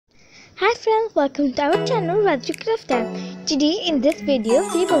Hi friends, welcome to our channel Rajycraft Time. Today in this video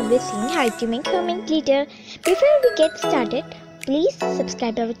we will be seeing how to make homemade glitter. Before we get started, please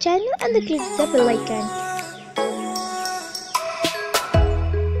subscribe our channel and click the bell icon.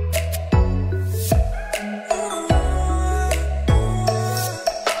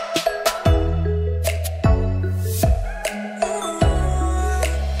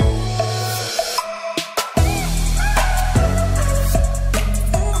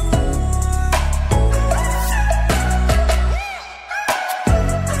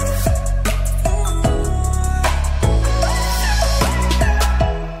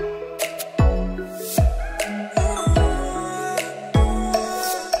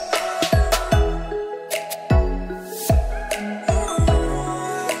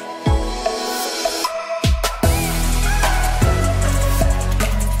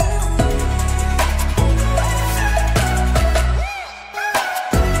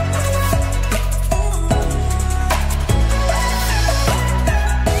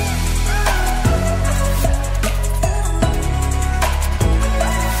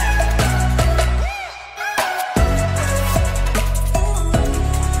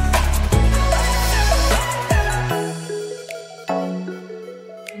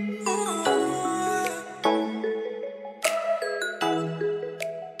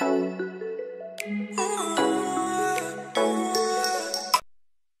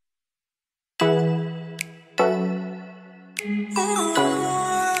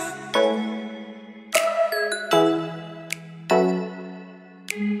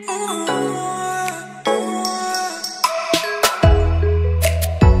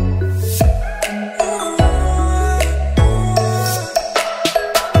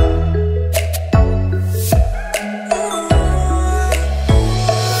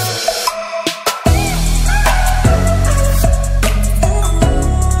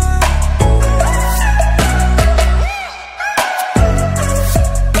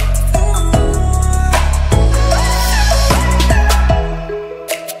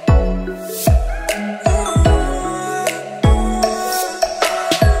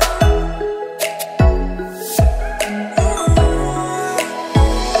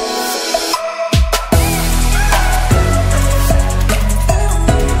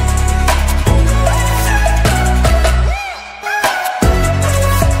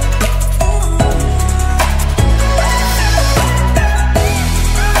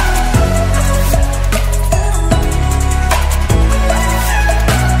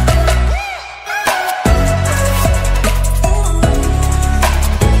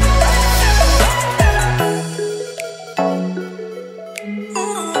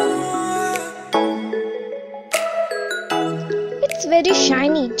 It's very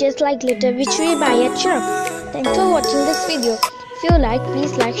shiny, just like glitter which we buy at shop. Thanks for watching this video. If you like,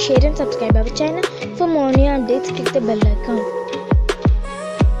 please like, share and subscribe our channel. For more new updates, click the bell icon.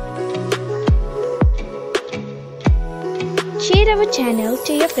 Share our channel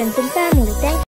to your friends and family. Thank you.